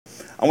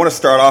I want to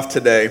start off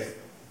today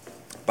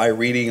by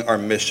reading our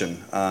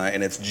mission,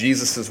 and it's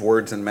Jesus'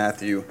 words in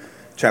Matthew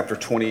chapter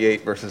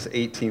 28, verses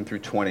 18 through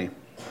 20.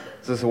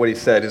 This is what he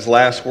said, his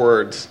last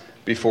words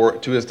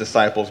to his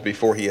disciples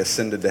before he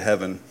ascended to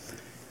heaven.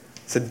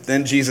 It said,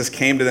 "Then Jesus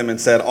came to them and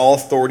said, 'All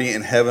authority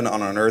in heaven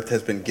and on earth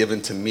has been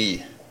given to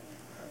me.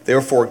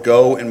 Therefore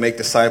go and make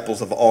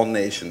disciples of all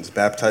nations,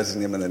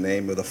 baptizing them in the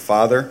name of the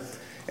Father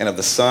and of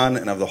the Son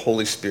and of the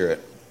Holy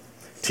Spirit,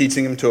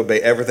 teaching them to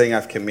obey everything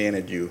I've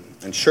commanded you.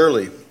 And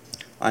surely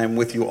I am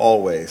with you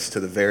always to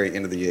the very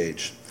end of the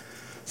age.'"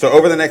 So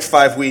over the next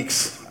 5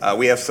 weeks,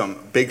 we have some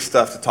big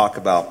stuff to talk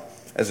about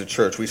as a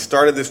church. We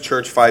started this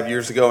church 5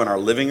 years ago in our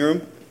living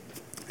room,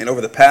 and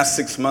over the past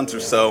 6 months or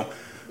so,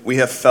 we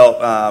have felt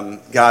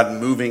God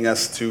moving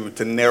us to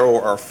narrow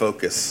our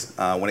focus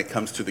when it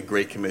comes to the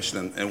Great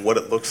Commission and what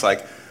it looks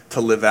like to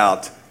live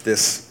out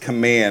this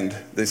command,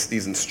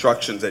 these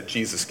instructions that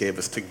Jesus gave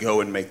us to go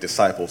and make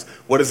disciples.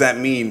 What does that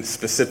mean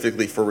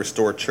specifically for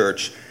Restored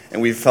Church?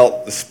 And we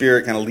felt the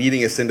Spirit kind of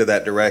leading us into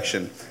that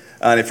direction.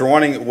 And if you're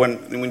wondering, when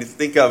you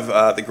think of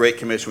the Great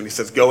Commission, when he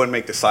says go and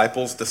make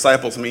disciples,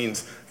 disciples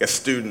means a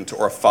student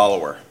or a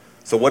follower.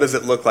 So what does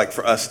it look like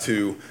for us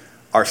to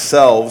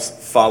ourselves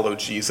follow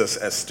Jesus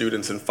as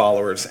students and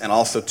followers, and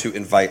also to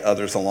invite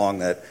others along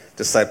that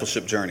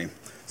discipleship journey?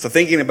 So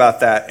thinking about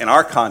that in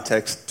our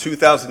context,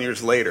 2,000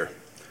 years later,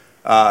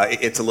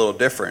 it's a little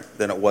different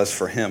than it was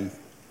for him.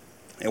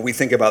 And we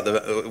think about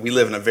we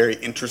live in a very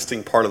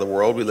interesting part of the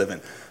world. We live in,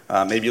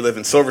 maybe you live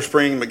in Silver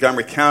Spring,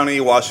 Montgomery County,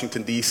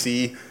 Washington,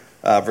 D.C.,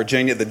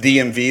 Virginia, the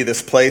DMV.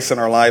 This place in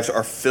our lives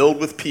are filled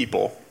with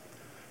people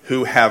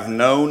who have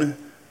known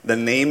the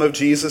name of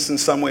Jesus in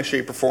some way,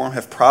 shape, or form,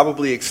 have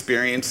probably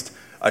experienced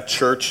a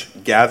church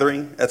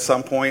gathering at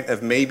some point,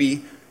 have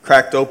maybe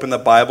cracked open the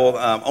Bible.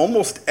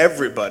 Almost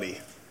everybody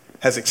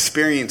has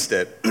experienced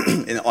it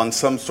on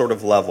some sort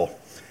of level.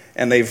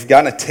 And they've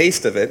gotten a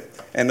taste of it.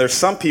 And there's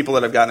some people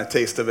that have gotten a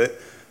taste of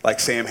it, like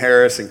Sam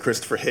Harris and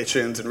Christopher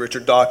Hitchens and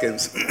Richard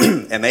Dawkins,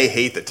 and they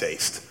hate the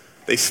taste.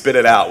 They spit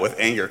it out with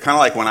anger, kind of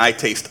like when I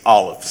taste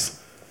olives.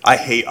 I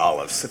hate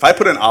olives. If I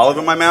put an olive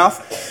in my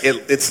mouth,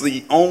 it's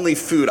the only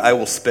food I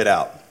will spit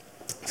out.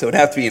 So it'd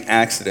have to be an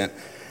accident.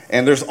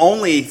 And there's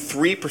only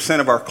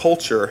 3% of our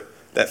culture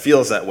that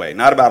feels that way.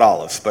 Not about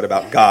olives, but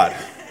about God.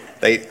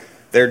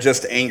 They're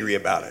just angry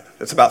about it.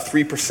 It's about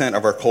 3%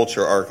 of our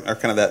culture are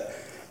kind of that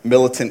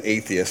militant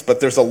atheist. But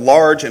there's a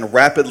large and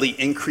rapidly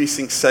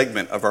increasing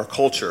segment of our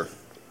culture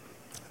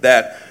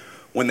that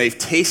when they've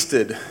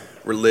tasted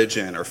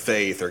religion or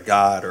faith or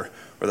God or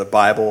the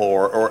Bible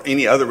or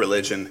any other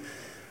religion,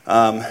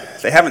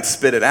 they haven't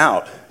spit it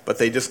out, but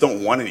they just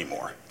don't want it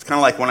anymore. It's kind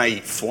of like when I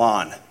eat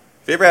flan. Have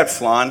you ever had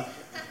flan?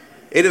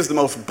 It is the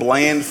most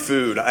bland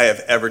food I have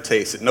ever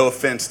tasted. No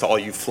offense to all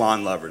you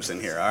flan lovers in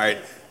here, all right?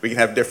 We can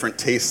have different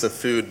tastes of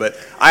food, but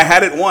I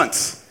had it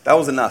once. That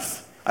was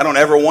enough. I don't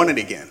ever want it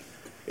again.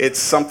 It's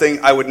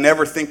something I would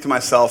never think to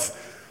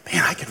myself,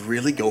 man, I could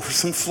really go for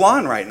some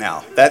flan right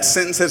now. That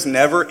sentence has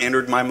never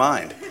entered my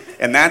mind.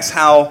 And that's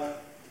how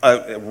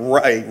a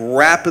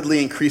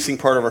rapidly increasing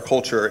part of our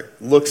culture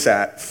looks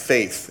at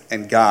faith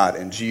and God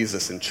and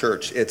Jesus and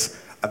church.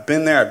 I've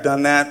been there, I've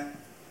done that.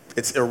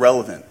 It's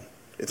irrelevant.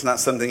 It's not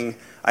something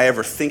I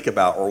ever think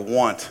about or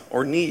want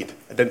or need.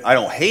 I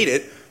don't hate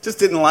it, just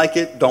didn't like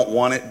it, don't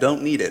want it,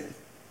 don't need it.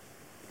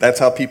 That's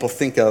how people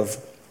think of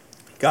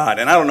God.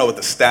 And I don't know what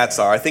the stats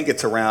are. I think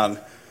it's around,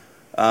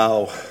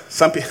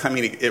 some people,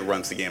 it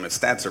runs the gamut.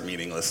 Stats are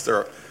meaningless.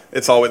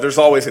 There's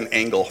always an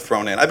angle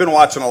thrown in. I've been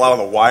watching a lot of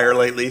The Wire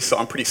lately, so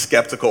I'm pretty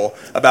skeptical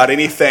about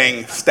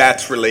anything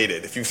stats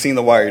related. If you've seen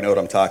The Wire, you know what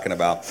I'm talking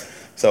about.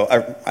 So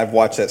I've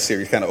watched that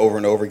series kind of over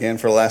and over again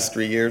for the last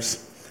 3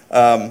 years.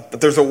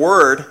 But there's a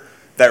word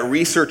that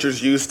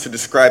researchers use to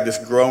describe this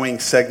growing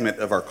segment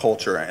of our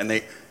culture,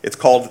 and it's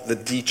called the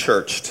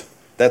de-churched.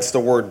 That's the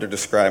word they're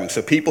describing.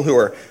 So people who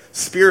are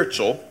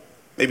spiritual,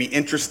 maybe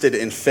interested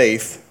in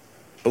faith,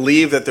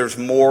 believe that there's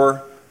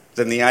more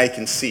than the eye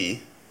can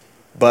see,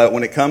 but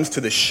when it comes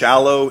to the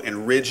shallow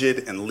and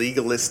rigid and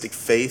legalistic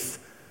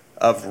faith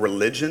of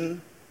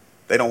religion,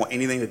 they don't want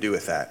anything to do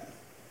with that.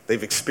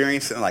 They've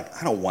experienced it and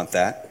I don't want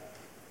that,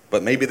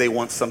 but maybe they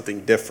want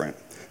something different.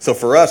 So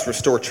for us,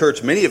 Restore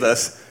Church, many of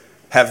us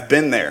have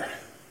been there.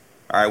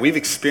 All right, we've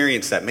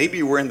experienced that.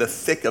 Maybe we're in the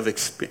thick of,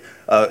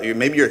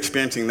 maybe you're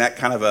experiencing that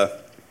kind of a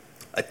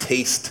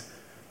taste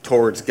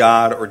towards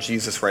God or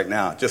Jesus right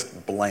now,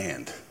 just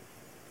bland.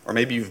 Or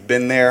maybe you've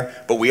been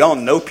there, but we all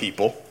know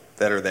people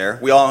that are there.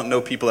 We all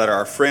know people that are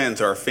our friends,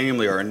 or our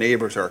family, or our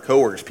neighbors, or our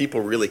coworkers,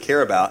 people we really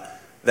care about,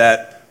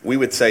 that we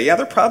would say, yeah,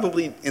 they're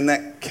probably in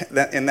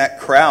that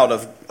crowd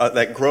of,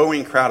 that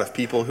growing crowd of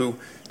people who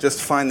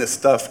just find this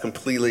stuff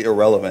completely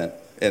irrelevant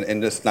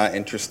and just not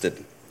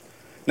interested.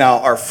 Now,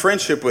 our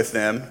friendship with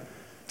them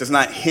does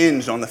not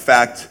hinge on the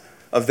fact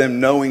of them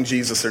knowing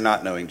Jesus or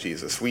not knowing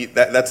Jesus.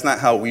 That's not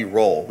how we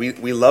roll.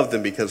 We love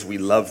them because we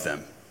love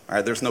them. All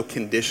right, there's no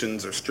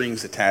conditions or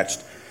strings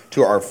attached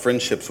to our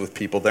friendships with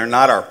people. They're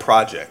not our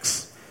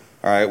projects.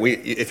 All right,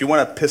 if you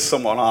want to piss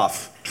someone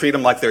off, treat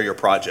them like they're your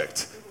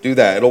project. Do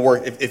that. It'll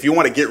work. If you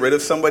want to get rid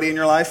of somebody in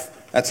your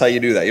life, that's how you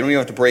do that. You don't even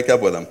have to break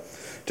up with them.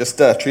 Just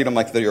treat them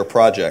like they're your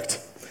project.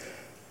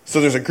 So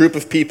there's a group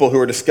of people who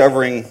are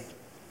discovering,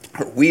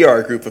 we are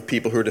a group of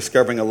people who are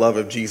discovering a love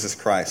of Jesus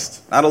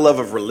Christ. Not a love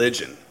of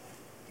religion,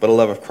 but a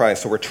love of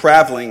Christ. So we're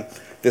traveling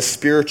this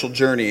spiritual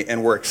journey,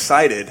 and we're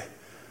excited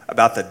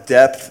about the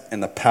depth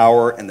and the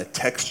power and the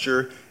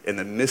texture and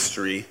the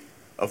mystery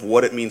of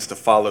what it means to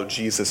follow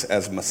Jesus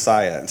as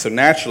Messiah. And so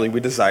naturally, we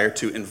desire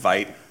to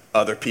invite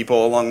other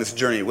people along this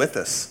journey with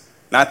us.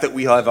 Not that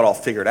we have it all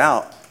figured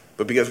out,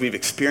 but because we've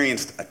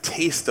experienced a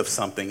taste of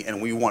something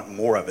and we want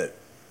more of it.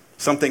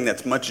 Something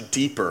that's much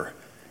deeper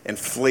and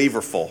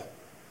flavorful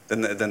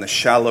than the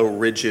shallow,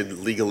 rigid,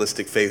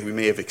 legalistic faith we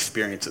may have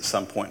experienced at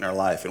some point in our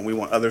life. And we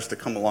want others to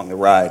come along the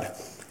ride,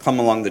 come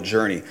along the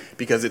journey,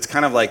 because it's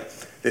kind of like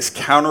this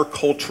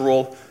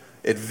countercultural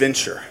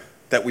adventure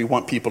that we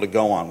want people to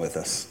go on with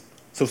us.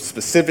 So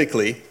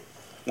specifically,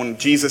 when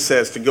Jesus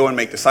says to go and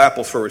make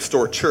disciples for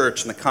Restore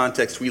Church, in the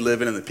context we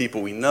live in and the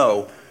people we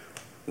know,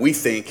 we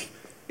think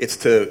it's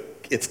to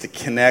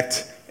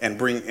connect and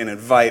bring and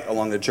invite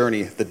along the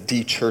journey the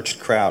de-churched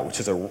crowd, which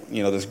is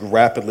this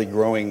rapidly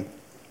growing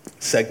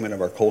segment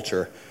of our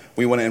culture.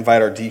 We want to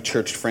invite our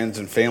de-churched friends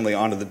and family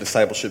onto the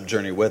discipleship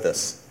journey with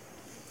us.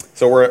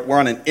 So we're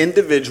on an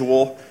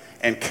individual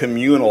and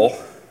communal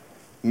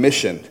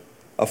mission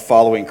of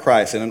following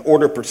Christ. And in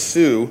order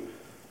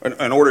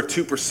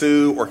to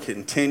pursue or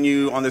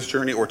continue on this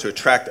journey or to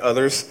attract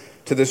others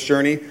to this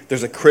journey,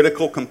 there's a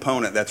critical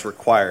component that's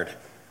required: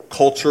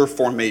 culture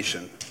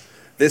formation.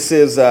 This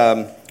is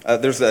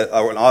there's an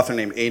author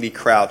named Andy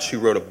Crouch who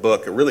wrote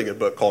a really good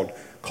book called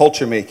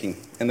Culture Making,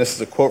 and this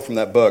is a quote from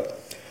that book.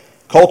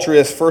 Culture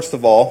is, first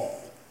of all,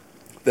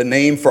 the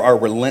name for our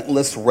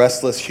relentless,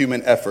 restless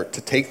human effort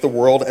to take the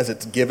world as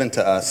it's given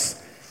to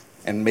us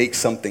and make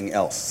something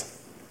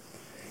else.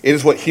 It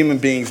is what human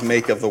beings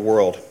make of the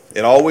world.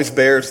 It always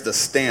bears the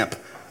stamp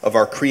of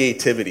our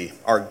creativity,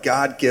 our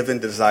God-given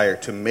desire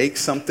to make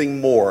something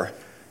more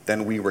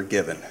than we were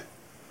given.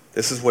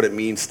 This is what it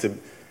means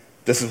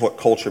this is what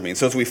culture means.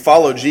 So as we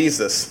follow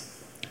Jesus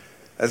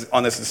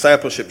on this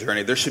discipleship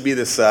journey, there should be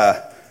this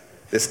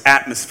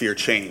atmosphere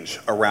change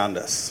around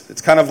us.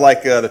 It's kind of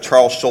like the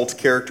Charles Schultz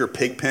character,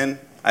 Pigpen.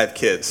 I have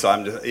kids, so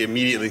I'm just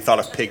immediately thought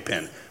of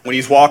Pigpen. When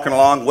he's walking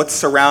along, what's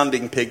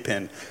surrounding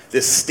Pigpen?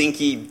 This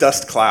stinky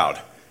dust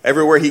cloud.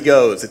 Everywhere he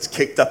goes, it's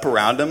kicked up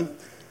around him.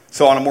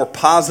 So on a more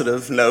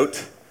positive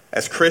note,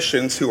 as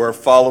Christians who are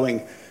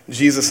following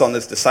Jesus on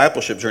this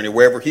discipleship journey,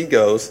 wherever he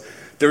goes,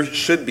 there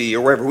should be,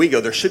 or wherever we go,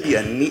 there should be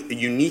a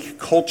unique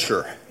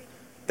culture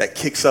that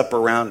kicks up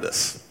around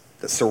us,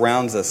 that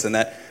surrounds us, and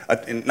that,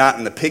 not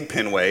in the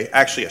Pigpen way,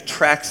 actually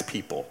attracts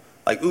people.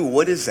 Like, ooh,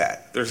 what is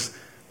that? There's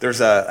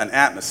an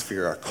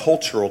atmosphere, a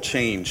cultural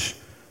change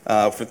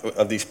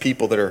of these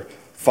people that are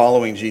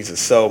following Jesus.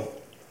 So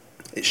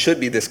it should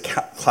be this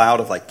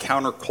cloud of like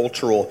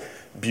countercultural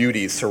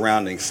beauty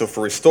surrounding. So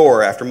for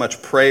Restore, after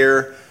much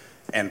prayer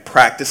and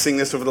practicing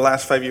this over the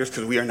last 5 years,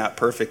 because we are not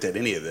perfect at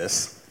any of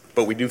this,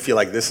 but we do feel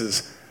like this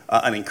is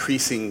an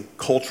increasing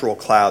cultural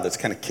cloud that's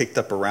kind of kicked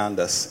up around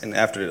us. And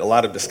after a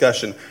lot of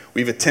discussion,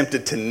 we've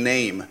attempted to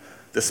name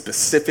the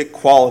specific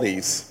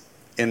qualities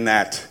in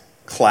that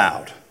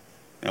cloud.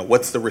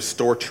 What's the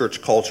Restore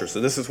Church culture? So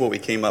this is what we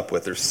came up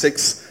with. There's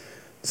 6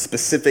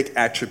 specific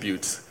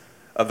attributes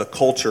of the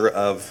culture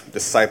of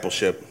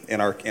discipleship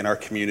in our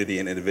community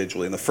and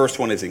individually. And the first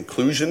one is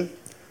inclusion.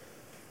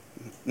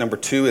 Number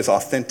 2 is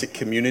authentic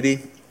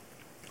community.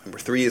 Number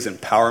 3 is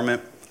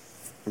empowerment.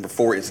 Number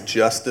 4 is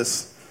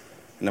justice.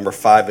 And number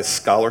 5 is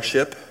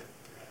scholarship.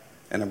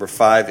 And number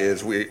 5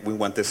 is we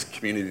want this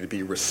community to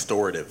be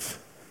restorative.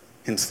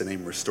 Hence the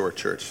name Restore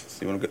Church.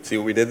 So you want to see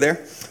what we did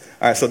there?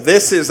 All right, so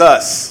this is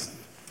us.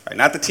 All right,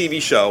 not the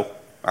TV show.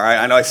 All right,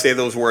 I know I say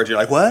those words. You're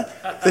like,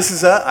 what? This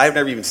is us? I've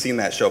never even seen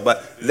that show.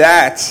 But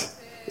that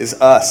is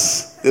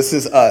us. This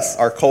is us,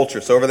 our culture.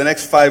 So over the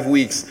next 5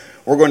 weeks,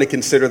 we're going to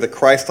consider the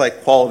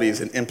Christ-like qualities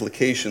and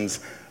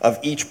implications of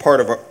each part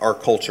of our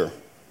culture.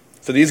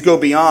 So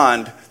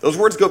those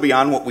words go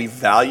beyond what we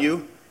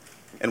value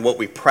and what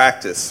we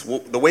practice.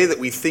 The way that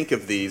we think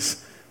of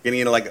these,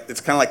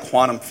 it's kind of like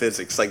quantum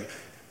physics. Like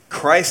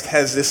Christ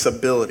has this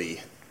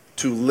ability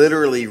to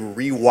literally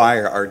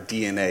rewire our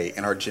DNA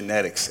and our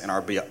genetics and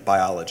our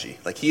biology.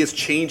 Like he is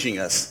changing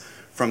us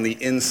from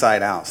the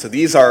inside out. So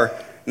these are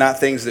not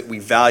things that we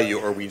value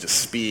or we just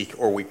speak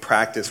or we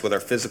practice with our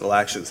physical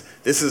actions.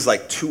 This is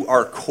like to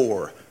our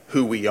core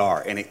who we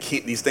are. And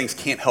these things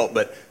can't help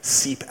but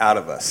seep out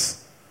of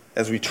us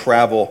as we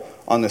travel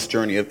on this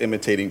journey of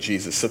imitating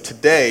Jesus. So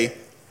today,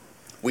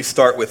 we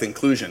start with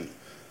inclusion.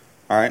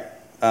 All right?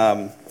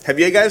 Have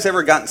you guys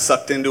ever gotten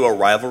sucked into a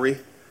rivalry?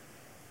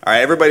 All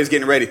right, everybody's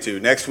getting ready to.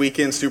 Next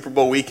weekend, Super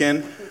Bowl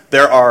weekend,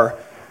 there are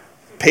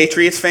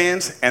Patriots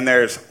fans and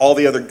there's all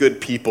the other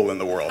good people in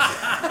the world.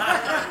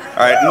 All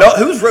right,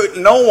 who's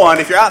rooting? No one.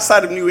 If you're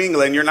outside of New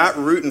England, you're not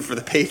rooting for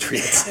the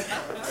Patriots.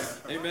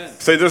 Amen.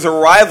 So there's a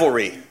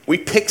rivalry. We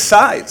pick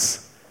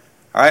sides.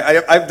 All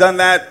right, I've done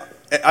that.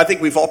 I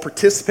think we've all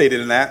participated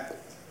in that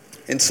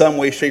in some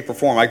way, shape, or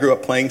form. I grew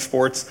up playing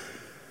sports,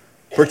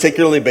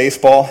 particularly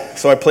baseball.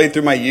 So I played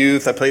through my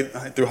youth, I played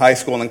through high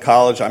school and then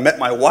college. I met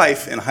my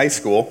wife in high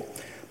school,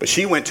 but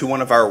she went to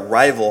one of our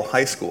rival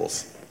high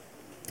schools.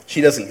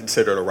 She doesn't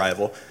consider it a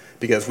rival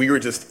because we were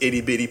just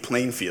itty-bitty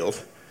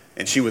Plainfield,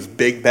 and she was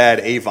big, bad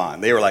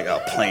Avon. They were like,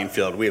 oh,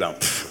 Plainfield,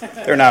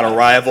 they're not a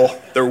rival.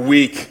 They're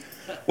weak.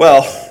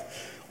 Well,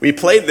 we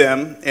played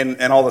them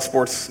in all the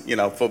sports,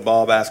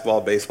 football,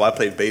 basketball, baseball. I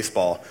played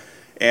baseball.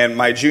 And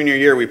my junior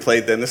year, we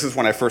played them. This is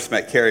when I first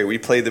met Carrie. We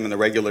played them in the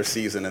regular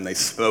season, and they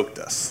smoked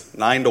us,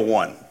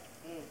 9-1. All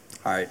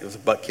right, it was a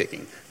butt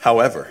kicking.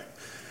 However,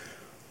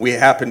 we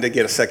happened to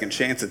get a second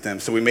chance at them.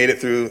 So we made it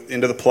through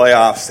into the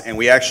playoffs, and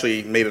we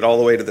actually made it all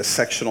the way to the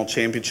sectional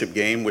championship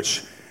game,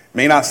 which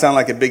may not sound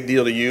like a big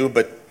deal to you,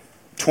 but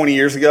 20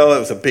 years ago, it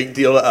was a big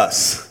deal to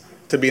us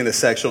to be in the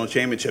sectional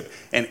championship.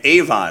 And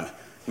Avon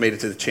made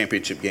it to the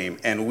championship game,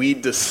 and we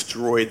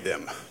destroyed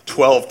them,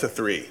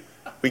 12-3.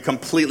 We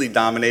completely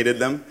dominated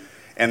them,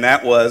 and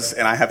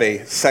I have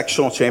a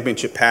sectional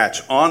championship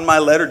patch on my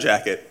letter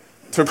jacket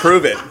to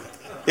prove it.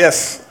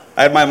 Yes,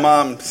 I had my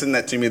mom send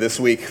that to me this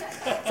week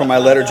from my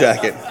letter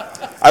jacket.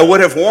 I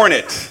would have worn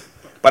it,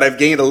 but I've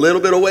gained a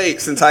little bit of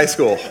weight since high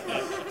school.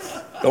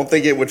 Don't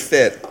think it would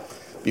fit.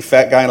 Be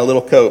fat guy in a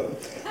little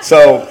coat.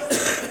 So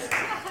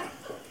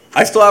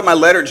I still have my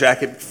letter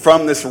jacket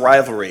from this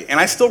rivalry,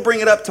 and I still bring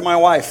it up to my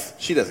wife.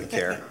 She doesn't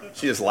care.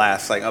 She just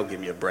laughs, like, oh,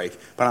 give me a break.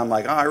 But I'm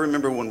like, oh, I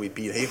remember when we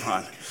beat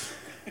Avon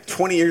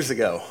 20 years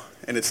ago,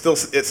 and it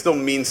still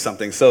means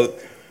something. So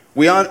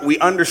we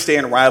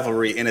understand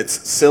rivalry in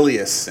its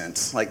silliest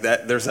sense, like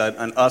that there's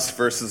an us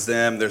versus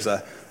them, there's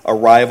a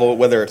rival,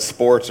 whether it's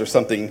sports or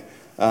something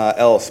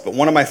else. But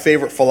one of my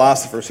favorite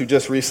philosophers who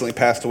just recently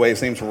passed away,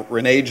 his name's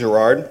René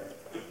Girard.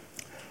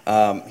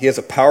 He has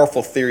a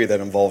powerful theory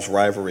that involves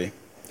rivalry.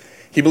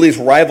 He believes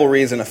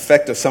rivalry is an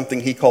effect of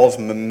something he calls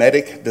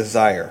mimetic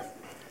desire.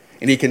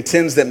 And he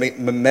contends that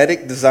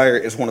mimetic desire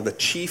is one of the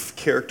chief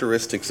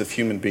characteristics of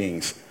human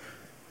beings.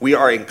 We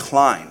are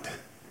inclined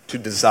to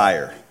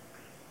desire.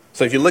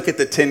 So if you look at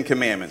the 10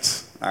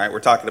 Commandments, all right, we're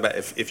talking about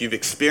if you've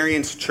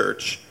experienced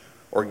church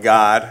or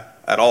God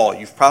at all,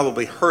 you've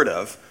probably heard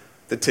of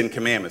the 10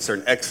 Commandments. They're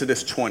in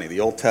Exodus 20, the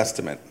Old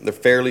Testament. They're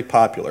fairly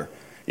popular.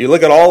 You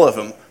look at all of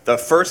them, the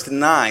first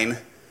 9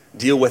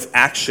 deal with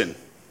action,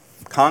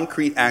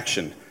 concrete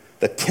action.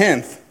 The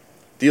 10th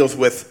deals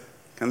with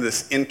kind of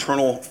this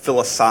internal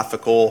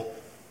philosophical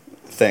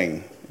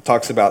thing. It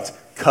talks about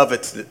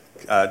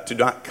do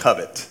not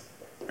covet,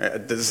 right? A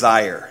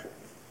desire.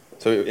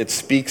 So it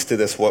speaks to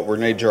this, what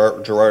René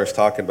Girard is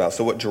talking about.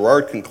 So what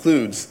Girard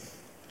concludes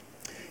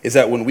is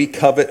that when we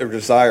covet or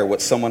desire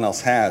what someone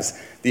else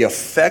has, the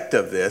effect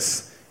of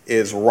this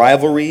is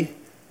rivalry,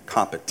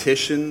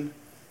 competition,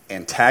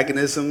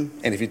 antagonism,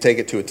 and if you take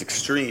it to its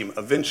extreme,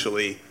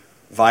 eventually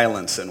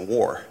violence and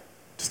war.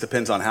 Just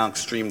depends on how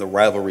extreme the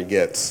rivalry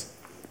gets.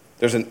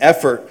 There's an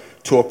effort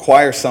to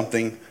acquire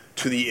something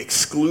to the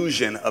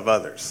exclusion of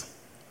others.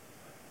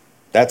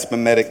 That's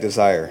mimetic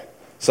desire.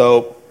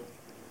 So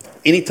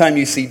anytime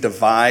you see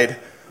divide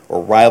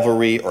or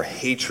rivalry or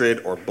hatred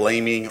or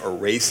blaming or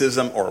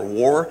racism or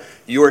war,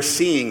 you are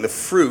seeing the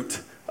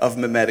fruit of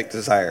mimetic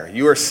desire.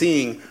 You are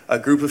seeing a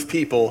group of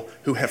people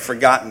who have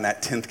forgotten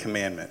that 10th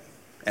commandment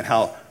and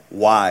how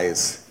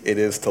wise it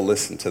is to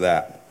listen to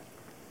that.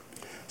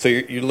 So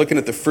you're looking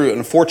at the fruit, and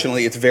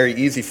unfortunately, it's very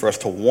easy for us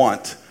to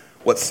want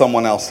what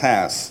someone else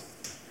has.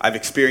 I've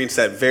experienced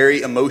that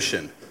very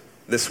emotion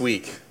this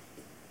week,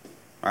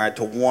 all right,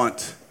 to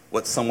want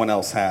what someone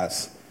else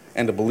has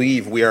and to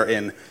believe we are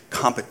in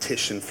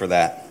competition for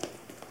that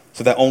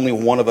so that only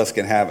one of us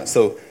can have it.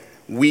 So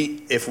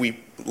if we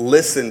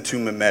listen to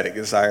mimetic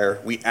desire,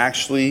 we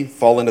actually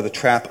fall into the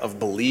trap of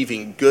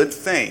believing good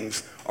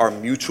things are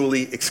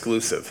mutually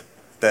exclusive,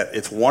 that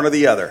it's one or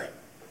the other.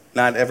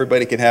 Not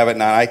everybody can have it,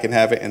 not I can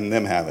have it, and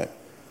them have it.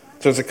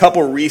 So there's a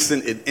couple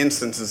recent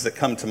instances that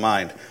come to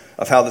mind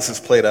of how this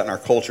has played out in our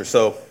culture.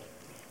 So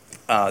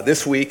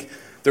this week,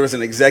 there was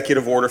an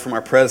executive order from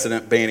our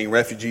president banning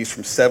refugees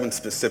from 7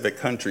 specific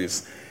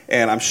countries.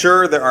 And I'm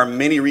sure there are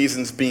many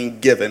reasons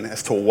being given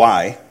as to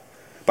why,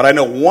 but I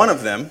know one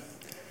of them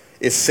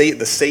is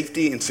the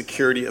safety and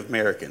security of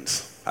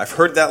Americans. I've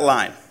heard that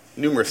line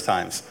numerous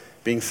times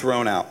being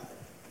thrown out.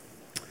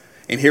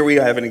 And here we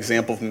have an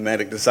example of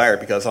mimetic desire,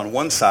 because on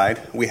one side,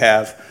 we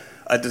have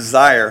a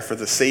desire for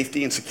the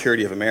safety and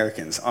security of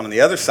Americans. On the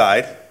other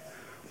side,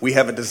 we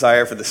have a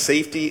desire for the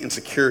safety and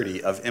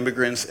security of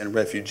immigrants and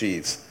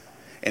refugees.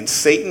 And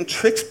Satan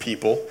tricks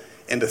people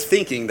into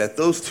thinking that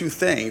those two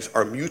things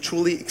are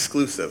mutually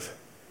exclusive.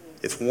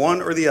 It's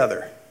one or the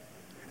other.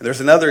 And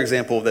there's another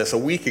example of this a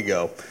week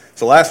ago.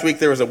 So last week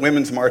there was a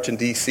women's march in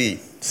D.C.,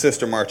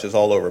 sister marches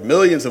all over.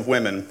 Millions of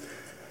women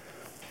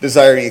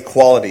desiring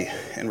equality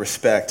and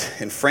respect.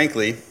 And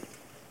frankly,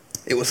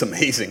 it was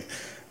amazing.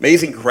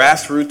 Amazing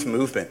grassroots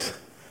movement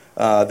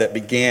that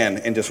began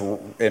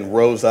and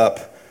rose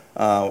up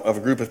of a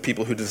group of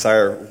people who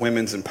desire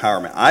women's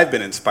empowerment. I've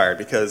been inspired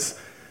because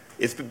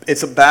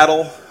it's a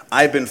battle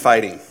I've been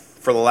fighting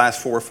for the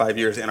last 4 or 5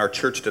 years in our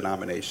church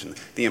denomination,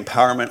 the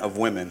empowerment of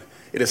women.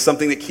 It is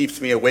something that keeps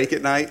me awake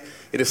at night.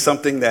 It is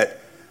something that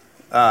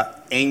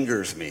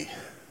angers me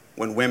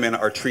when women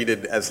are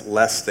treated as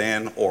less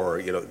than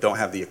or don't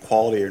have the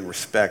equality and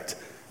respect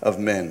of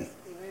men.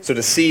 So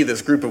to see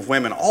this group of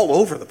women all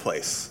over the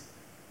place,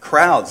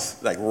 crowds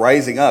like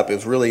rising up,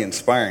 is really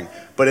inspiring.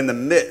 But in the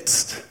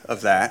midst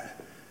of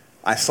that,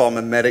 I saw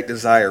mimetic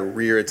desire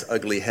rear its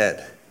ugly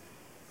head.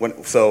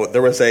 So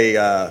there was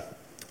a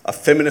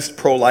feminist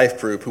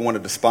pro-life group who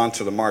wanted to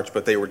sponsor the march,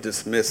 but they were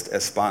dismissed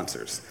as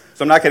sponsors.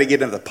 So I'm not going to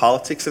get into the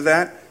politics of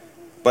that,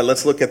 but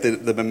let's look at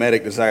the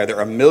mimetic desire. There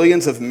are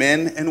millions of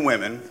men and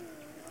women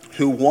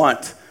who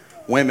want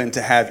women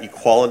to have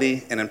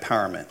equality and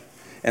empowerment.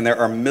 And there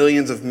are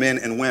millions of men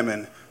and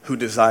women who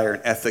desire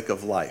an ethic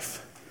of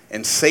life.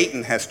 And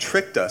Satan has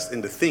tricked us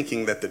into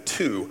thinking that the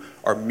two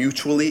are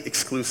mutually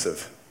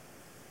exclusive.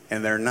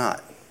 And they're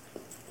not.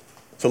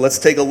 So let's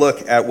take a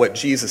look at what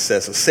Jesus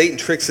says. So Satan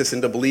tricks us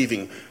into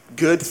believing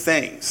good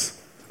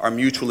things are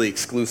mutually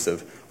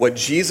exclusive. What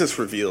Jesus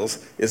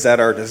reveals is that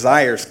our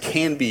desires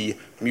can be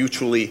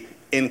mutually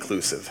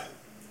inclusive.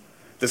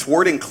 This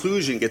word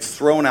inclusion gets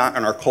thrown out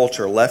in our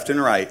culture left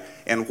and right,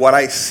 and what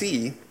I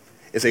see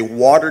is a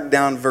watered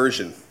down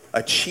version,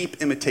 a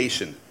cheap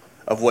imitation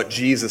of what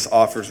Jesus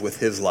offers with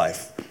his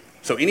life.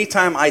 So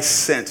anytime I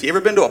sense, you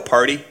ever been to a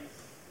party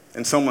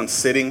and someone's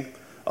sitting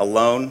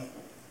alone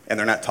and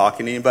they're not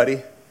talking to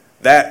anybody?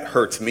 That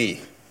hurts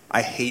me.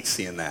 I hate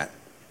seeing that.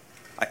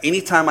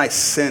 Anytime I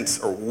sense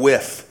or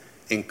whiff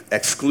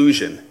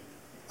exclusion,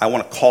 I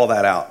want to call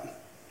that out.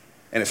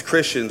 And as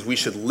Christians, we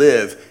should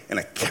live in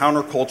a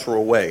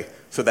countercultural way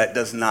so that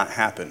does not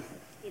happen.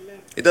 Amen.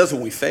 It does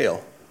when we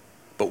fail,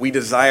 but we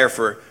desire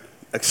for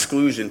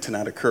exclusion to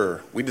not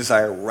occur. We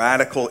desire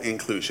radical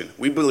inclusion.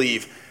 We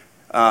believe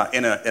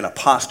in a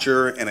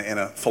posture, in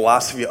a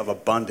philosophy of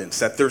abundance,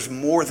 that there's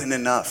more than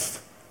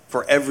enough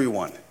for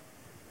everyone,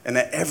 and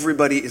that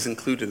everybody is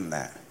included in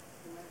that.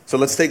 So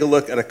let's take a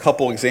look at a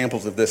couple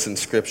examples of this in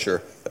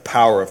Scripture, the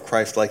power of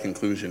Christ-like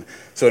inclusion.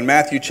 So in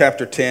Matthew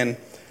chapter 10,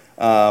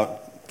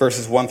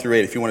 verses 1 through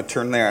 8, if you want to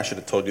turn there, I should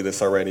have told you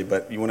this already,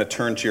 but you want to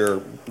turn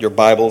to your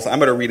Bibles. I'm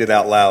going to read it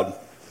out loud.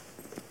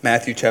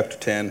 Matthew chapter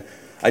 10.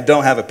 I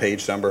don't have a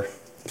page number.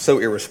 I'm so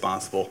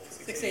irresponsible.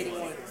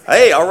 681.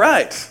 Hey, all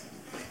right.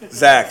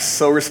 Zach,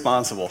 so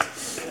responsible.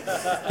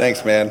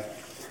 Thanks, man.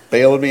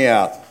 Bailing me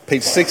out.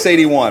 Page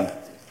 681.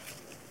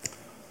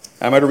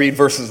 I'm going to read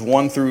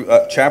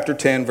chapter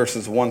 10,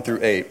 verses 1 through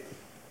 8.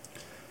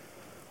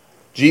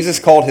 Jesus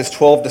called his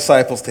 12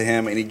 disciples to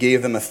him, and he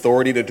gave them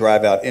authority to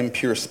drive out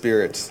impure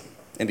spirits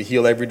and to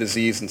heal every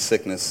disease and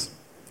sickness.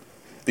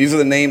 These are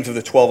the names of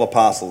the 12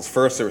 apostles.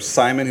 First, there was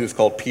Simon, who's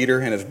called Peter,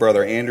 and his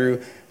brother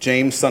Andrew,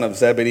 James, son of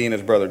Zebedee, and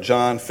his brother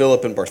John,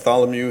 Philip and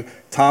Bartholomew,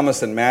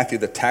 Thomas and Matthew,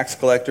 the tax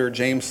collector,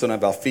 James, son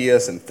of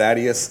Alphaeus and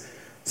Thaddeus,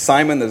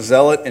 Simon the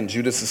zealot, and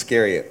Judas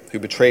Iscariot, who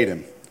betrayed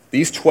him.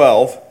 These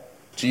 12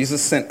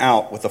 Jesus sent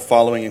out with the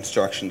following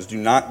instructions: Do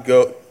not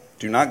go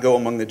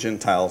among the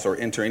Gentiles or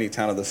enter any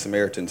town of the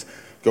Samaritans.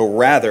 Go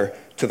rather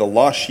to the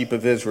lost sheep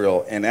of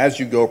Israel, and as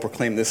you go,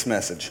 proclaim this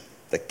message: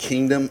 the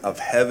kingdom of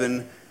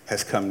heaven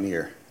has come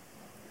near.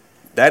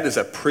 That is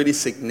a pretty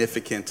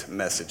significant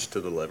message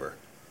to deliver.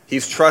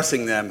 He's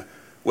trusting them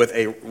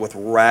with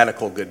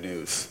radical good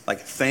news. Like,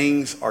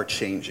 things are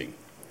changing.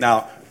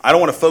 Now, I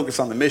don't want to focus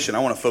on the mission. I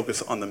want to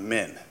focus on the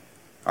men,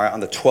 all right, on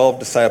the 12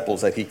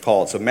 disciples that he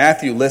called. So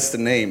Matthew lists the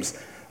names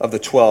of the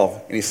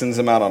 12, and he sends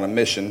them out on a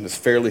mission, this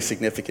fairly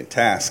significant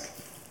task.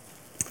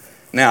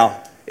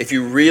 Now, if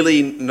you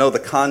really know the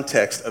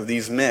context of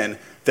these men,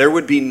 there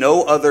would be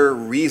no other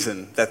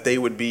reason that they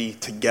would be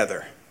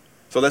together.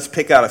 So let's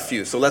pick out a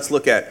few. So let's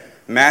look at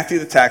Matthew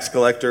the tax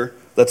collector.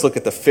 Let's look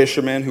at the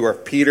fishermen, who are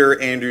Peter,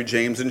 Andrew,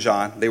 James, and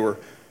John. They were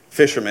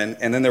fishermen.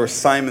 And then there was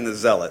Simon the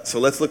zealot. So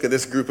let's look at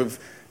this group of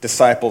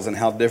disciples and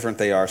how different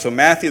they are. So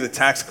Matthew the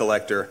tax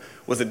collector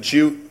was a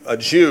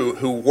Jew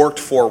who worked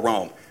for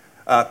Rome.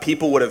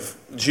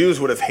 Jews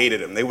would have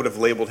hated him. They would have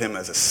labeled him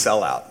as a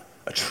sellout,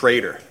 a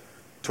traitor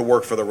to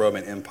work for the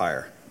Roman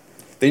Empire.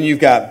 Then you've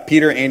got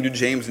Peter, Andrew,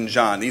 James, and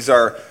John. These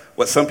are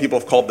what some people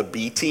have called the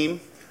B team.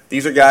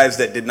 These are guys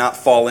that did not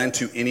fall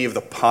into any of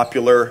the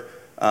popular,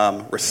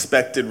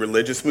 respected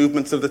religious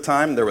movements of the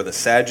time. There were the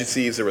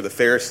Sadducees, there were the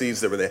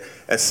Pharisees, there were the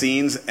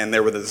Essenes, and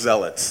there were the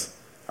Zealots.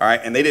 All right,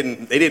 and they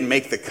didn't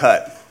make the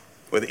cut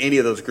with any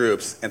of those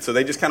groups, and so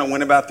they just kind of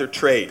went about their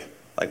trade.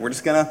 Like, we're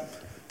just gonna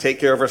take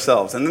care of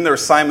ourselves. And then there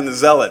was Simon the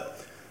Zealot,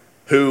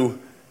 who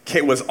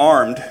was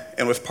armed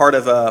and was part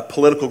of a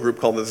political group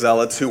called the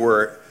Zealots,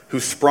 who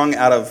sprung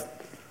out of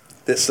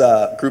this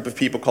group of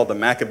people called the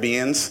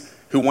Maccabees,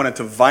 who wanted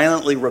to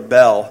violently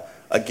rebel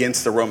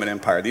against the Roman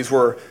Empire. These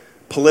were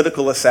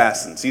political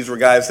assassins. These were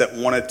guys that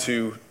wanted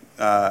to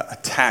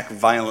attack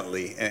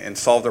violently and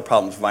solve their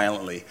problems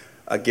violently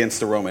against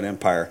the Roman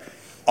Empire.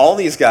 All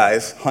these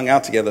guys hung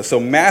out together. So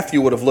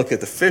Matthew would have looked at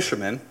the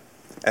fishermen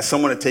as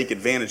someone to take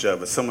advantage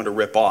of, as someone to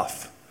rip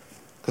off,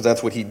 because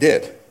that's what he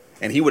did.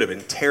 And he would have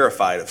been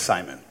terrified of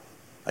Simon.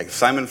 Like, if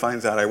Simon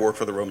finds out I work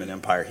for the Roman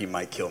Empire, he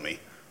might kill me.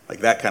 like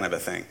that kind of a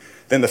thing.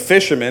 Then the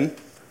fishermen,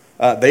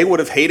 they would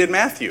have hated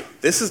Matthew.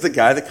 This is the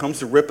guy that comes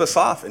to rip us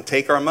off and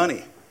take our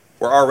money.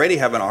 We're already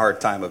having a hard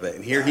time of it,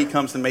 and here he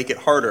comes to make it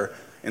harder.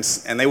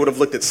 And they would have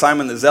looked at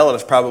Simon the Zealot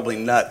as probably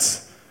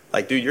nuts.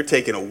 Like, dude, you're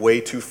taking it way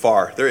too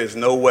far. There is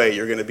no way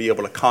you're going to be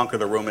able to conquer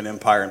the Roman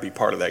Empire and be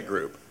part of that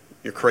group.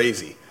 You're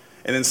crazy.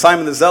 And then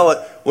Simon the Zealot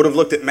would have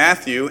looked at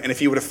Matthew, and if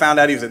he would have found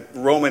out he was a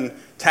Roman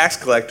tax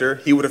collector,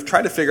 he would have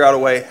tried to figure out a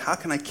way, how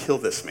can I kill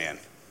this man?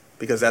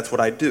 Because that's what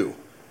I do.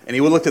 And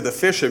he would look at the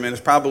fishermen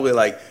as probably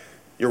like,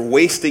 you're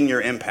wasting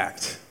your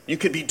impact. You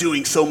could be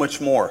doing so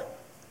much more.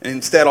 And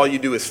instead, all you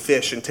do is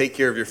fish and take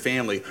care of your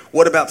family.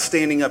 What about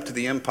standing up to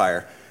the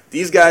empire?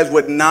 These guys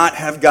would not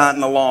have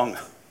gotten along.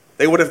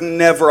 They would have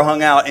never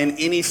hung out in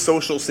any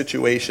social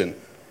situation.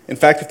 In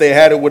fact, if they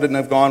had, it wouldn't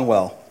have gone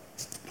well.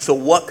 So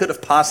what could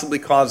have possibly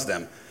caused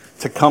them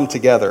to come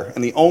together?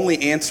 And the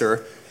only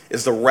answer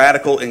is the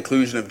radical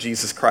inclusion of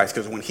Jesus Christ.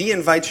 Because when he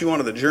invites you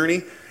onto the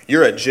journey,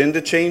 your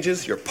agenda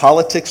changes, your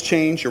politics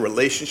change, your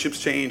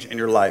relationships change, and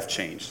your life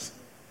changes.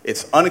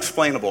 It's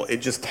unexplainable. It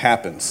just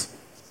happens.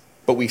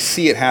 But we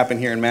see it happen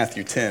here in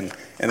Matthew 10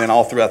 and then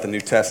all throughout the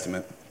New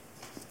Testament.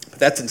 But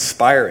that's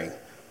inspiring.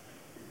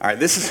 All right,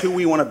 this is who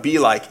we want to be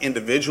like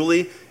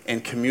individually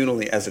and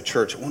communally as a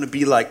church. We want to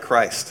be like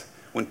Christ.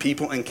 When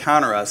people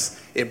encounter us,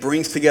 it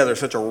brings together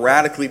such a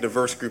radically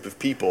diverse group of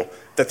people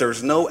that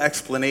there's no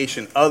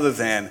explanation other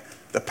than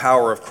the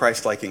power of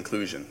Christ-like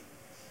inclusion.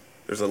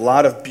 There's a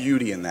lot of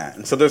beauty in that.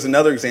 And so there's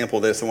another example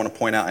of this I want to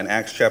point out in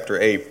Acts chapter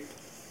 8,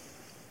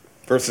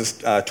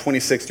 verses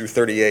 26 through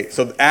 38.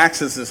 So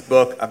Acts is this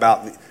book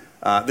about,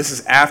 this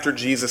is after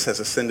Jesus has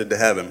ascended to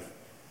heaven,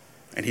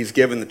 and he's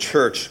given the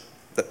church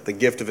the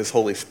gift of his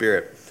Holy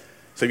Spirit.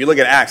 So if you look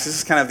at Acts, this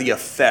is kind of the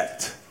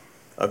effect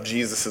of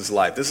Jesus'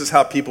 life. This is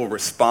how people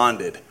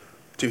responded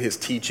to his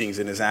teachings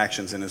and his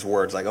actions and his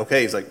words. Like,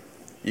 okay, he's like,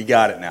 you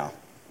got it now.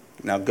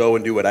 Now go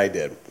and do what I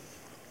did.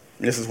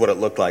 And this is what it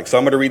looked like. So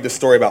I'm going to read the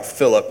story about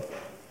Philip,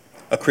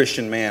 a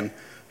Christian man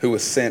who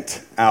was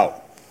sent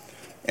out.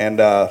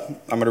 And I'm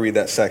going to read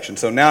that section.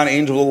 So now an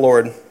angel of the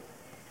Lord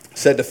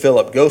said to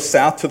Philip, go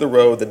south to the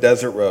road, the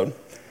desert road,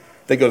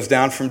 that goes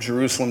down from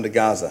Jerusalem to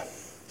Gaza.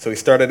 So he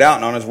started out,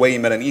 and on his way he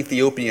met an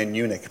Ethiopian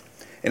eunuch,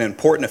 an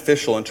important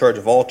official in charge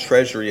of all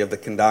treasury of the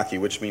Kandake,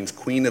 which means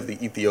queen of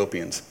the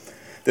Ethiopians.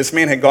 This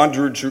man had gone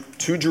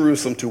to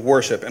Jerusalem to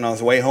worship, and on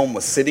his way home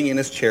was sitting in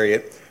his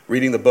chariot,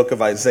 reading the book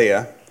of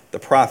Isaiah, the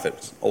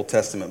prophet, Old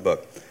Testament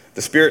book.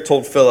 The Spirit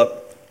told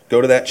Philip, go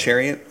to that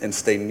chariot and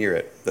stay near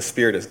it. The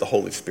Spirit is the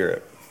Holy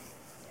Spirit.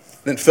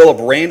 Then Philip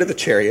ran to the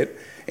chariot,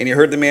 and he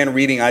heard the man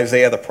reading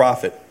Isaiah the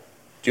prophet.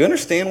 Do you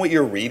understand what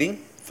you're reading?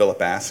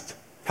 Philip asked.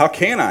 How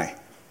can I?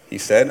 He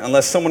said,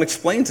 unless someone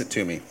explains it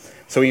to me.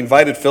 So he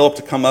invited Philip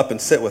to come up and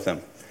sit with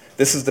him.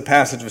 This is the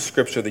passage of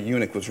scripture the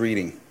eunuch was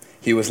reading.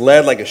 He was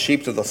led like a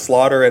sheep to the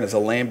slaughter, and as a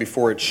lamb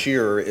before its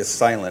shearer is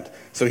silent.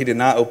 So he did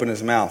not open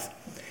his mouth.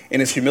 In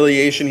his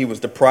humiliation he was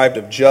deprived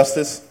of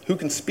justice. Who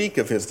can speak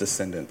of his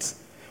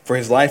descendants? For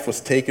his life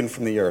was taken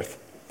from the earth.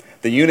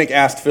 The eunuch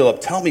asked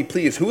Philip, tell me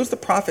please, who is the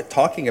prophet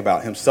talking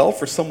about,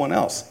 himself or someone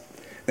else?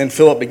 Then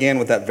Philip began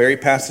with that very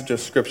passage of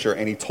scripture,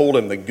 and he told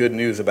him the good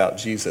news about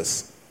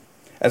Jesus.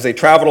 As they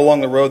traveled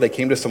along the road, they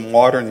came to some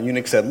water, and the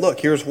eunuch said, look,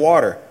 here's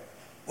water.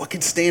 What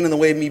could stand in the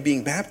way of me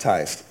being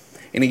baptized?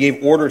 And he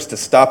gave orders to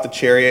stop the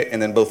chariot,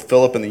 and then both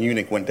Philip and the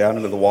eunuch went down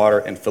into the water,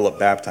 and Philip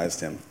baptized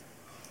him.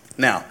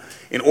 Now,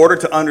 in order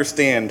to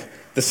understand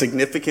the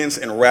significance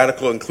and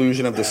radical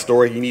inclusion of this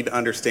story, you need to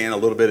understand a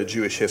little bit of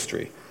Jewish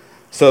history.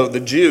 So to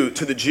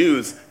the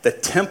Jews, the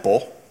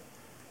temple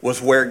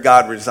was where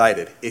God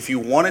resided. If you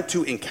wanted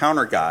to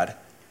encounter God,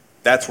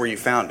 that's where you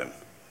found him.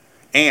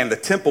 And the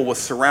temple was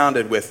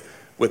surrounded with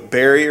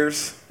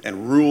barriers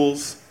and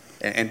rules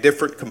and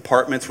different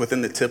compartments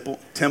within the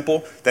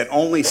temple that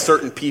only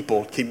certain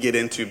people could get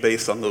into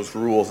based on those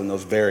rules and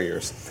those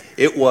barriers.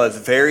 It was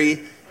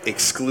very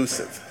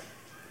exclusive.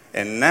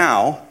 And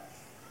now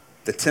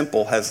the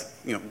temple has,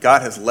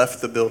 God has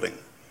left the building,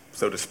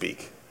 so to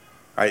speak.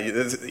 All right,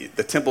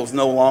 the temple is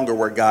no longer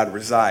where God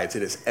resides.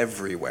 It is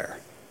everywhere.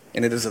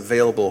 And it is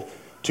available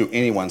to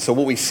anyone. So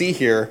what we see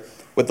here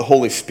with the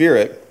Holy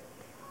Spirit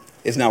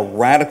is now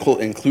radical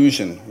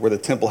inclusion where the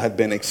temple had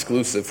been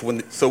exclusive.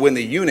 So when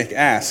the eunuch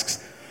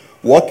asks,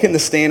 what can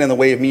stand in the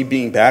way of me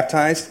being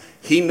baptized?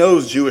 He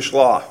knows Jewish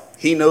law.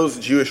 He knows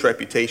Jewish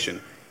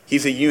reputation.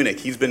 He's a eunuch.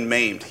 He's been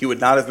maimed. He would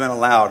not have been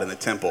allowed in the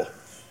temple.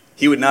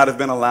 He would not have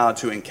been allowed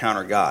to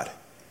encounter God.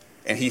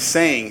 And he's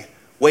saying,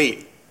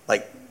 wait,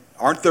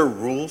 aren't there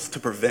rules to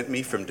prevent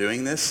me from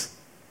doing this?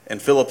 And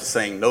Philip's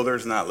saying, no,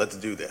 there's not. Let's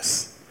do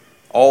this.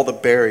 All the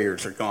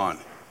barriers are gone.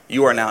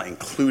 You are now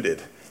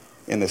included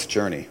in this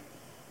journey.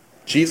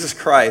 Jesus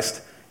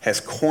Christ has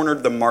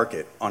cornered the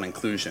market on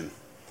inclusion.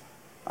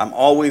 I'm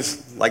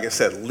always, like I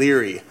said,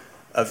 leery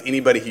of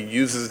anybody who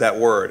uses that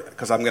word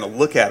because I'm going to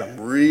look at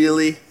them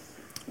really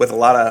with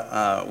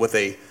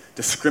a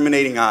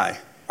discriminating eye.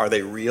 Are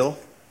they real?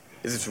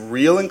 Is this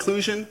real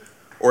inclusion,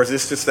 or is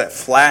this just that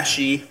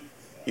flashy,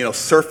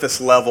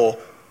 surface level,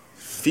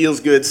 feels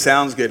good,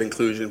 sounds good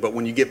inclusion? But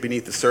when you get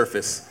beneath the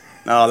surface,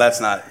 No, that's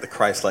not the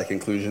Christ-like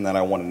inclusion that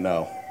I want to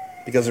know,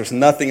 because there's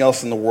nothing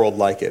else in the world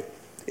like it.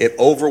 It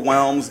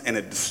overwhelms and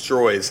it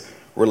destroys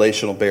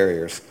relational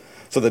barriers.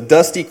 So the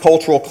dusty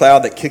cultural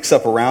cloud that kicks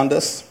up around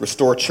us,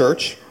 Restore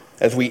Church,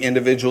 as we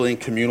individually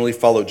and communally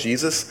follow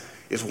Jesus,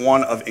 is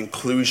one of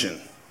inclusion.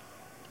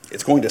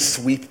 It's going to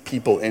sweep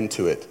people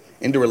into it,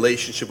 into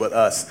relationship with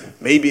us,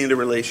 maybe into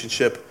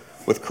relationship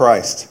with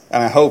Christ.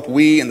 And I hope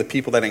we and the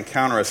people that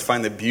encounter us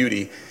find the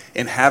beauty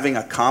in having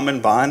a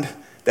common bond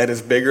that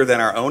is bigger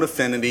than our own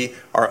affinity,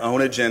 our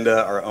own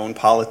agenda, our own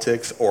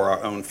politics, or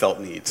our own felt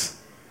needs.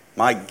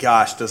 My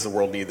gosh, does the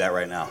world need that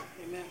right now?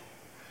 Amen.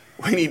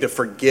 We need to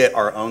forget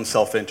our own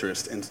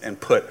self-interest and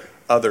put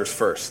others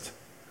first.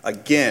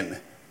 Again,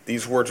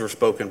 these words were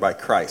spoken by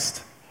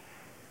Christ.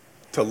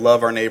 To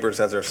love our neighbors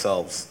as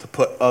ourselves, to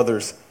put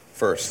others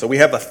first. So we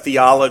have a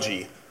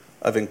theology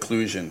of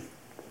inclusion.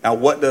 Now,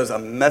 what does a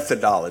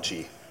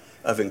methodology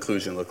of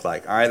inclusion look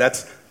like? All right,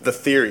 that's the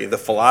theory, the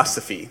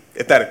philosophy.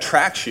 If that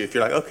attracts you, if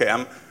you're like, okay,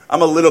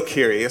 I'm a little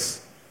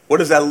curious, what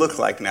does that look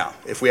like now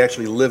if we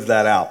actually live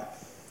that out?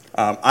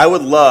 I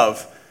would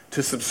love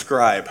to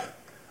subscribe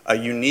a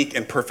unique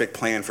and perfect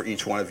plan for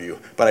each one of you,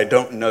 but I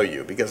don't know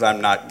you because I'm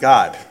not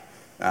God.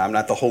 I'm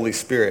not the Holy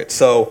Spirit.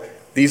 So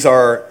these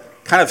are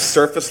kind of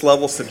surface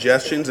level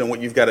suggestions, and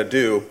what you've got to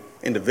do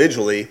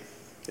individually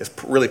is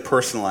really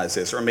personalize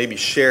this, or maybe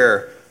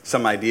share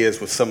some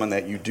ideas with someone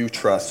that you do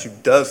trust, who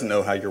does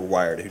know how you're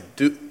wired,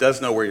 who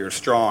does know where you're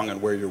strong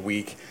and where you're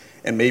weak,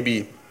 and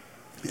maybe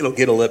it'll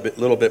get a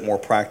little bit more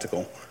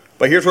practical.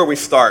 But here's where we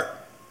start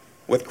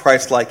with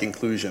Christ-like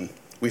inclusion.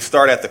 We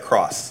start at the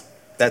cross.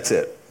 That's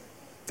it.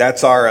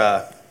 That's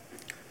our.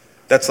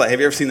 That's like. Have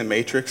you ever seen The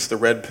Matrix? The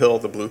red pill,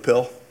 the blue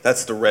pill.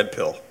 That's the red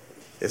pill,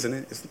 isn't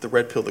it? Isn't the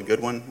red pill the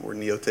good one where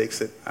Neo takes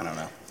it? I don't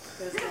know.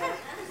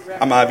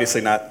 I'm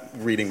obviously not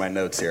reading my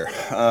notes here.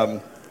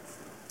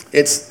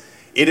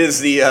 It is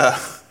the,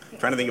 I'm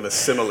trying to think of a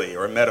simile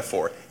or a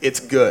metaphor. It's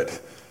good.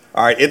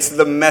 All right, it's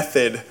the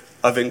method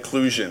of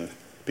inclusion,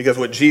 because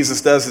what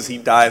Jesus does is he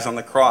dies on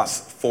the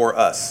cross for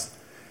us.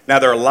 Now,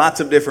 there are lots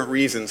of different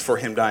reasons for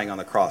him dying on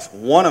the cross.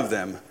 One of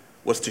them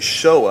was to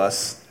show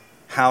us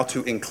how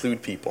to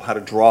include people, how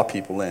to draw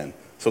people in.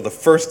 So the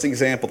first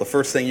example, the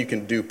first thing you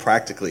can do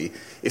practically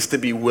is to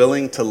be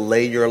willing to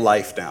lay your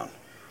life down.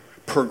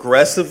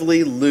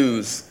 Progressively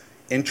lose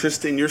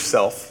interest in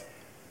yourself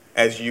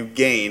as you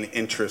gain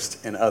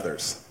interest in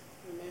others.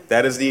 Amen.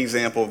 That is the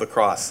example of the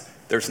cross.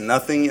 There's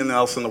nothing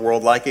else in the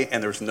world like it,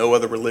 and there's no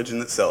other religion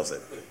that sells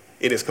it.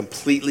 It is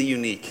completely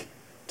unique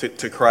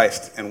to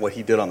Christ and what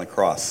he did on the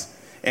cross.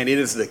 And it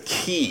is the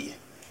key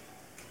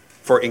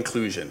for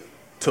inclusion,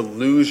 to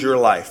lose your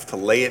life, to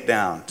lay it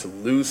down, to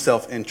lose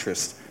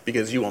self-interest,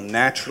 because you will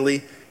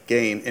naturally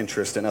gain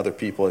interest in other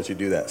people as you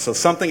do that. So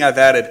something I've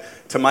added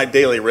to my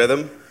daily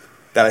rhythm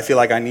that I feel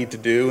like I need to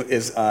do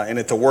is, and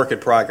it's a work in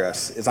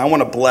progress, is I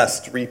want to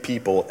bless 3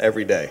 people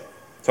every day.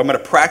 So I'm going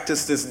to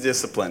practice this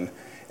discipline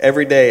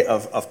every day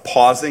of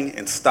pausing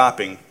and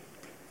stopping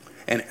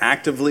and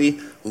actively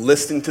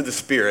listening to the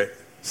Spirit,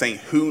 saying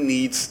who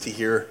needs to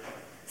hear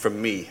from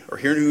me, or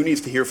who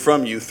needs to hear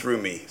from you through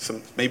me.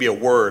 Maybe a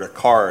word, a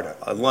card,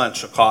 a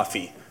lunch, a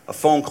coffee, a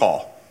phone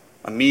call,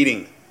 a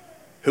meeting.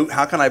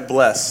 How can I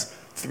bless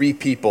 3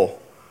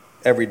 people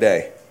every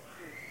day?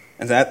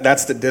 And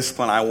that's the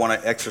discipline I want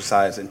to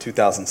exercise in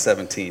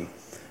 2017.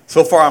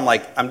 So far,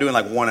 I'm doing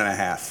like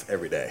 1.5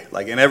 every day.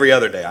 Like, in every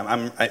other day,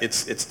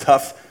 it's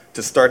tough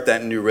to start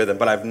that new rhythm.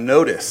 But I've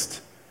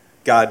noticed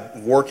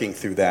God working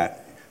through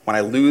that. When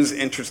I lose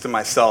interest in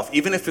myself,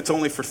 even if it's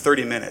only for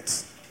 30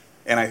 minutes,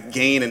 and I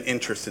gain an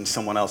interest in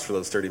someone else for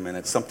those 30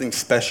 minutes, something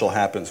special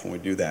happens when we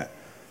do that.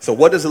 So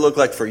what does it look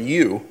like for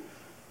you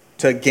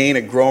to gain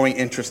a growing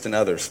interest in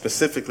others,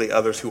 specifically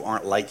others who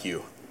aren't like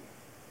you?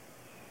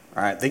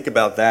 All right, think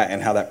about that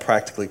and how that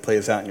practically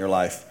plays out in your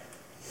life.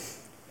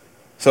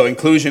 So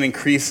inclusion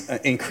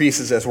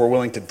increases as we're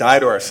willing to die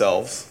to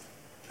ourselves.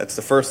 That's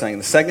the first thing.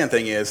 The second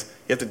thing is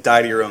you have to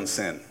die to your own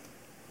sin.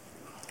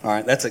 All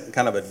right, that's a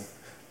kind of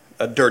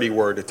a dirty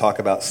word to talk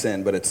about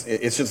sin, but it's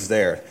just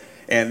there.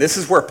 And this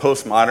is where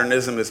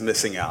postmodernism is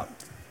missing out.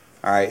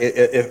 All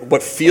right,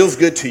 what feels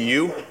good to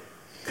you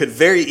could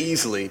very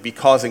easily be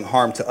causing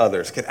harm to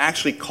others, could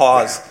actually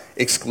cause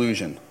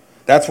exclusion.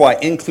 That's why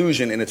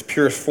inclusion in its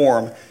purest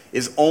form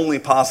is only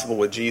possible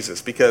with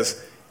Jesus,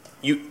 because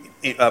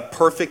a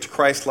perfect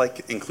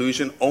Christ-like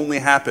inclusion only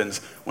happens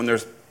when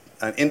there's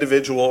an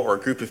individual or a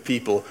group of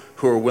people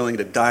who are willing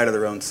to die to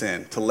their own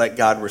sin, to let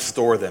God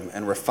restore them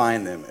and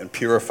refine them and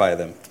purify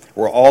them.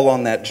 We're all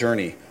on that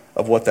journey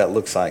of what that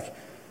looks like,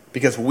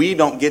 because we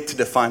don't get to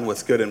define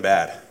what's good and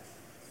bad.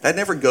 That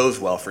never goes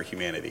well for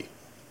humanity.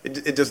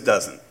 It just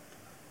doesn't.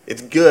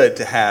 It's good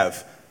to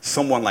have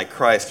someone like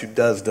Christ who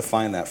does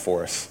define that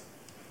for us.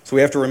 So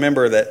we have to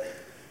remember that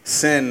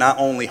sin not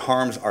only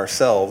harms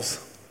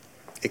ourselves,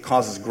 it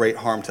causes great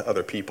harm to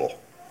other people.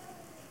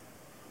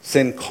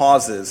 Sin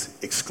causes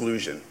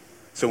exclusion.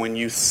 So when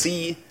you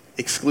see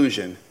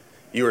exclusion,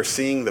 you are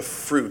seeing the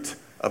fruit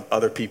of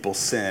other people's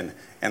sin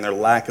and their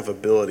lack of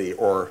ability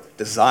or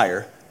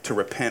desire to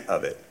repent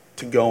of it,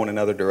 to go in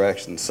another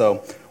direction.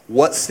 So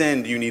what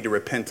sin do you need to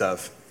repent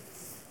of?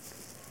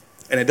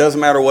 And it doesn't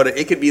matter what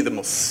it could be, the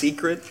most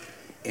secret,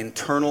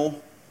 internal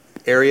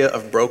area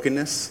of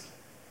brokenness.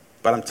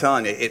 But I'm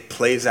telling you, it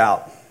plays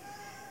out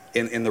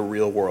in the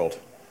real world.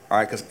 All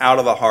right, because out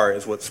of the heart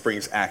is what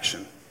springs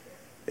action.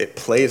 It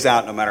plays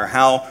out no matter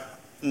how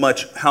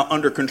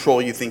under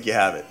control you think you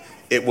have it.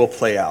 It will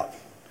play out.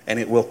 And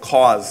it will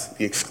cause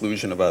the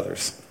exclusion of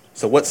others.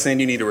 So what sin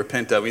do you need to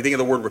repent of? When you think of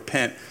the word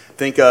repent,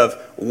 think of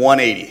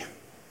 180.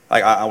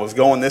 Like I was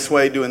going this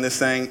way, doing this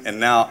thing, and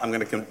now I'm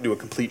going to do a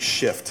complete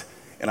shift.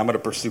 And I'm going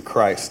to pursue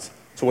Christ.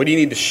 So what do you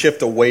need to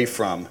shift away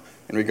from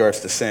in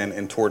regards to sin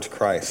and towards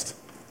Christ?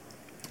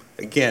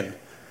 Again,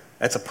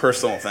 that's a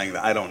personal thing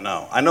that I don't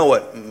know. I know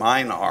what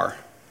mine are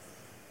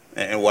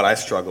and what I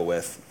struggle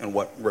with and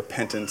what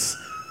repentance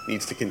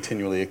needs to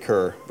continually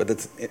occur. But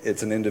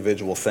it's an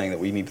individual thing that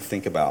we need to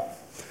think about.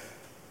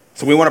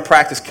 So we want to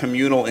practice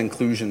communal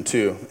inclusion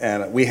too.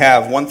 And we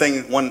have one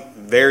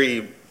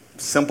very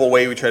simple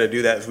way we try to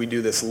do that is we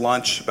do this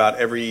lunch about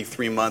every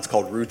 3 months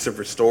called Roots of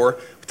Restore.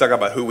 We talk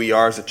about who we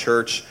are as a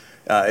church.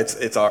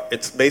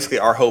 It's basically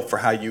our hope for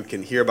how you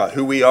can hear about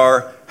who we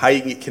are, how you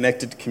can get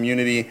connected to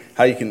community,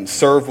 how you can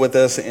serve with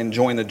us and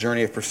join the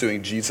journey of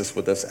pursuing Jesus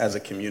with us as a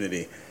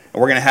community.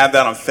 And we're going to have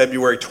that on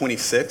February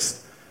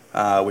 26th,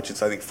 which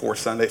is I think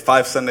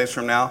 5 Sundays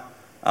from now.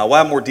 We'll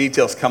have more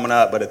details coming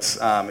up, but it's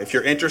if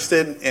you're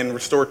interested in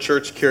Restore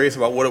Church, curious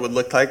about what it would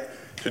look like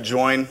to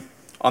join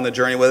on the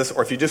journey with us,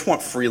 or if you just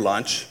want free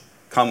lunch,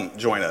 come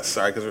join us,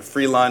 all right? Because with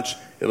free lunch,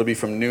 it'll be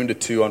from noon to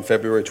 2 on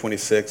February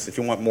 26th. If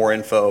you want more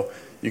info,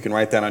 you can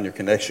write that on your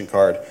connection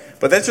card.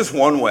 But that's just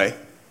one way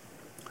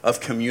of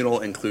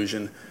communal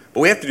inclusion. But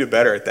we have to do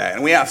better at that.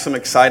 And we have some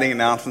exciting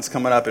announcements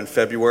coming up in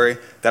February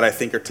that I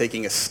think are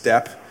taking a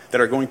step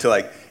that are going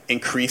to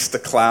increase the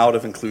cloud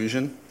of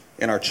inclusion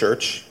in our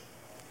church.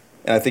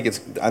 And I think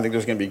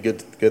there's going to be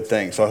good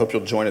things. So I hope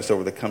you'll join us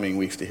over the coming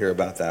weeks to hear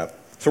about that.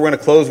 So we're going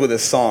to close with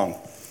this song.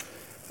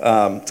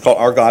 It's called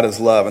Our God is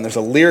Love. And there's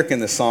a lyric in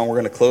this song we're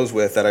going to close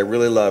with that I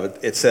really love.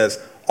 It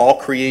says, all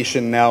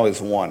creation now is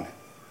one.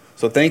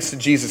 So thanks to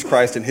Jesus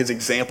Christ and his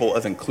example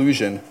of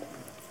inclusion,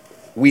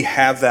 we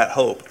have that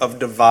hope of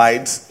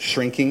divides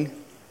shrinking,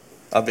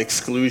 of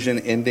exclusion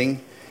ending,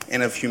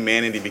 and of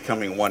humanity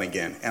becoming one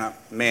again. And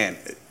man,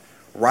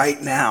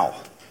 right now,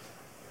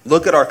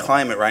 look at our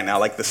climate right now,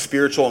 like the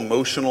spiritual,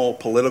 emotional,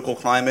 political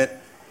climate.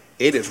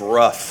 It is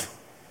rough.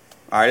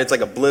 All right, it's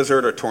like a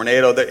blizzard or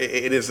tornado.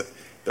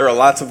 There are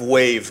lots of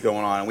waves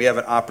going on, and we have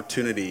an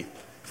opportunity,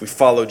 if we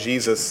follow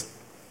Jesus,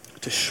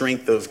 to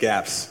shrink those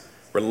gaps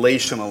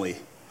relationally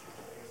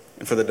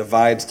and for the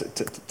divides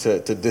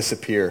to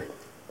disappear.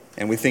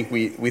 And we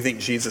think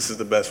Jesus is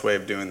the best way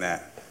of doing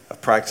that,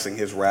 of practicing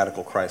his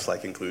radical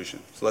Christ-like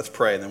inclusion. So let's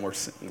pray, and then we'll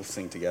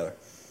sing together.